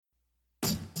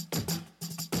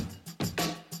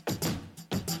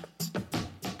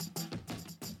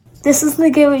This is the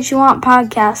Get What You Want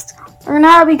podcast. Learn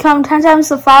how to become 10 times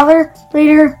the father,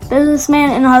 leader,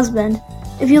 businessman, and husband.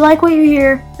 If you like what you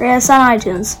hear, rate us on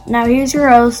iTunes. Now here's your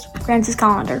host, Francis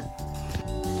Collender.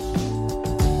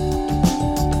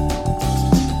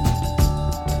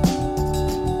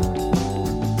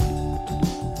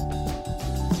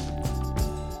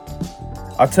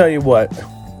 I'll tell you what,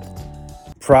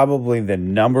 probably the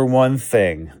number one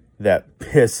thing that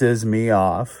pisses me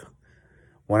off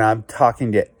when I'm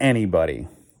talking to anybody,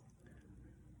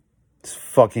 it's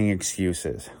fucking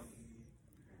excuses.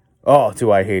 Oh,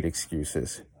 do I hate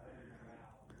excuses.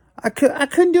 I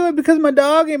couldn't do it because my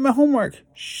dog ate my homework.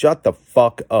 Shut the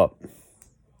fuck up.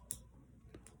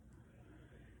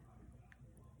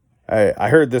 I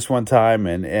heard this one time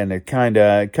and it kind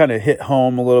of hit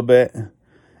home a little bit.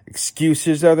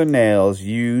 Excuses are the nails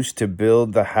used to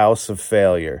build the house of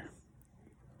failure.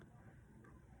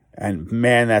 And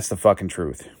man, that's the fucking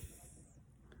truth.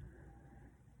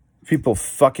 People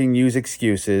fucking use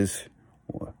excuses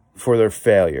for their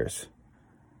failures.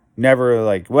 Never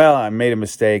like, well, I made a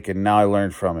mistake and now I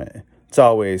learned from it. It's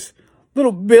always,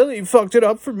 little Billy fucked it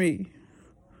up for me.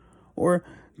 Or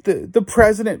the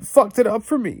president fucked it up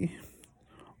for me.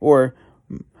 Or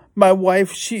my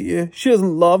wife, she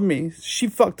doesn't love me. She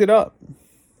fucked it up.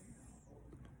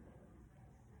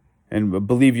 And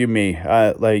believe you me,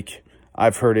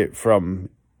 I've heard it from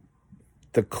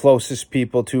the closest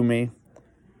people to me,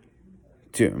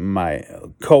 to my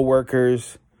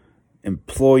coworkers,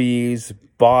 employees,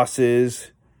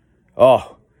 bosses.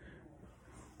 Oh,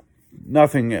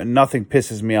 nothing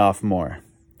pisses me off more.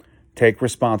 Take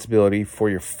responsibility for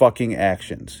your fucking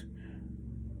actions.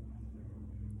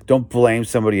 Don't blame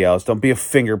somebody else. Don't be a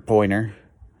finger pointer.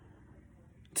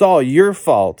 It's all your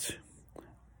fault.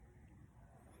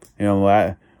 You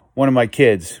know, one of my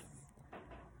kids,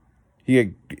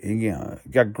 he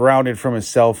got grounded from his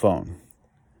cell phone.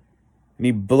 And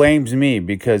he blames me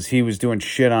because he was doing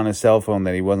shit on his cell phone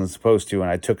that he wasn't supposed to, and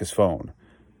I took his phone.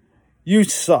 You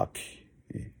suck.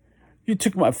 You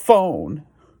took my phone.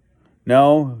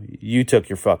 No, you took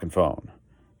your fucking phone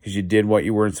because you did what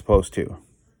you weren't supposed to.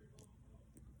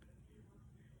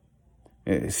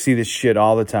 See this shit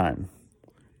all the time.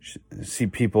 See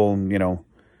people, you know,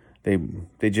 they're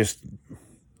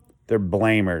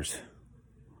blamers.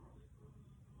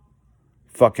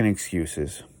 Fucking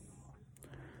excuses.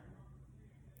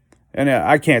 And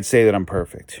I can't say that I'm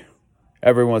perfect.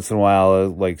 Every once in a while,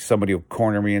 like somebody will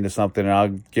corner me into something and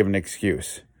I'll give an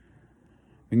excuse.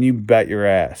 And you bet your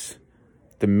ass.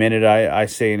 The minute I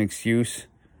say an excuse,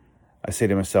 I say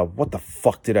to myself, what the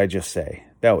fuck did I just say?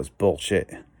 That was bullshit.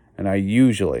 And I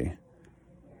usually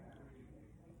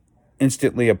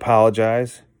instantly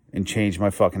apologize and change my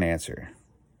fucking answer.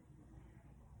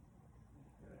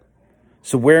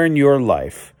 So where in your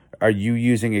life are you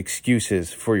using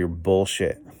excuses for your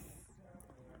bullshit?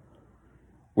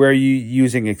 Where are you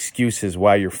using excuses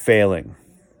while you're failing?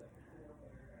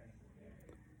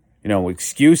 You know,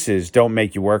 excuses don't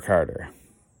make you work harder.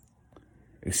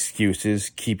 Excuses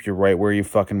keep you right where you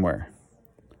fucking were.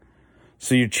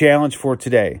 So your challenge for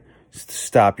today is to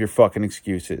stop your fucking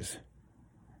excuses.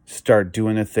 Start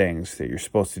doing the things that you're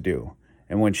supposed to do.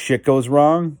 And when shit goes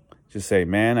wrong, just say,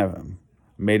 man, I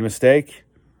made a mistake.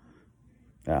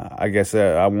 I guess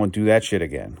I won't do that shit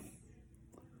again.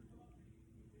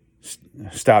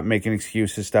 Stop making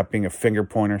excuses. Stop being a finger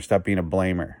pointer. Stop being a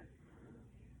blamer.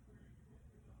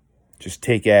 Just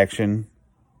take action.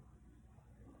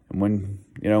 And when,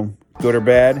 you know, good or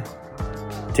bad,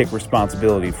 take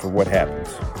responsibility for what happens.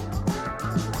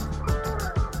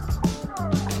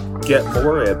 Get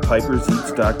more at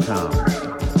piperseats.com.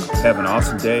 Have an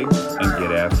awesome day and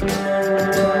get after it.